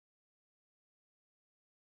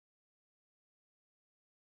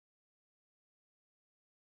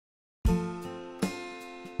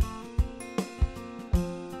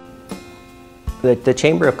The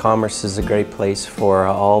Chamber of Commerce is a great place for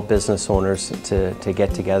all business owners to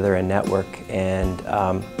get together and network and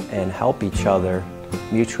help each other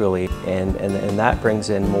mutually, and that brings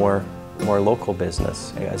in more local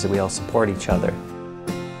business as we all support each other.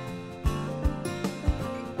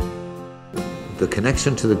 The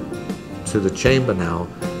connection to the Chamber now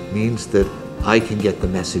means that I can get the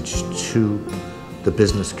message to the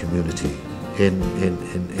business community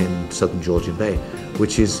in southern Georgian Bay,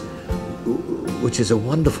 which is a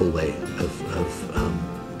wonderful way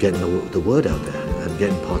of getting the word out there and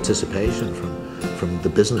getting participation from the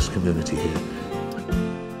business community here.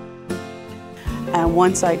 And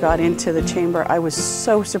once I got into the Chamber, I was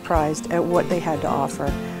so surprised at what they had to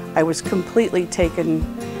offer. I was completely taken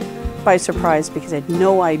by surprise because I had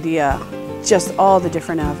no idea just all the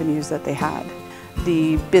different avenues that they had.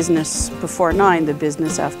 The business before 9, the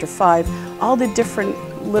business after 5, all the different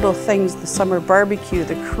little things, the summer barbecue,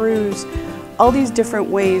 the cruise, all these different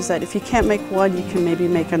ways that if you can't make one, you can maybe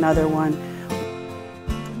make another one.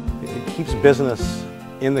 It keeps business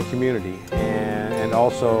in the community and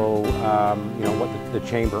also you know, what the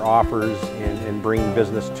Chamber offers and bringing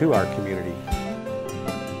business to our community.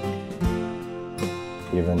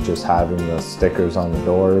 Even just having the stickers on the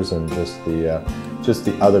doors and just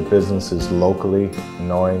the other businesses locally,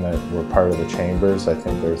 knowing that we're part of the Chambers, I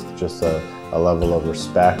think there's just a level of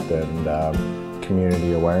respect and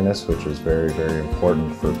community awareness, which is very, very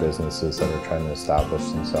important for businesses that are trying to establish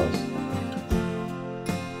themselves.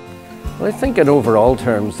 Well, I think in overall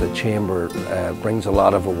terms the Chamber brings a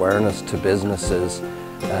lot of awareness to businesses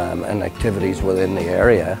and activities within the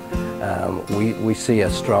area. We see a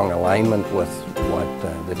strong alignment with what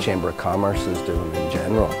the Chamber of Commerce is doing in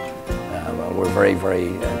general. And we're very, very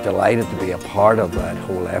delighted to be a part of that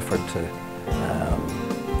whole effort to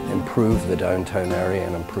improve the downtown area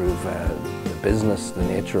and improve the business, the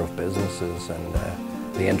nature of businesses and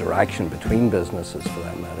the interaction between businesses for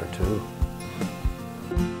that matter too.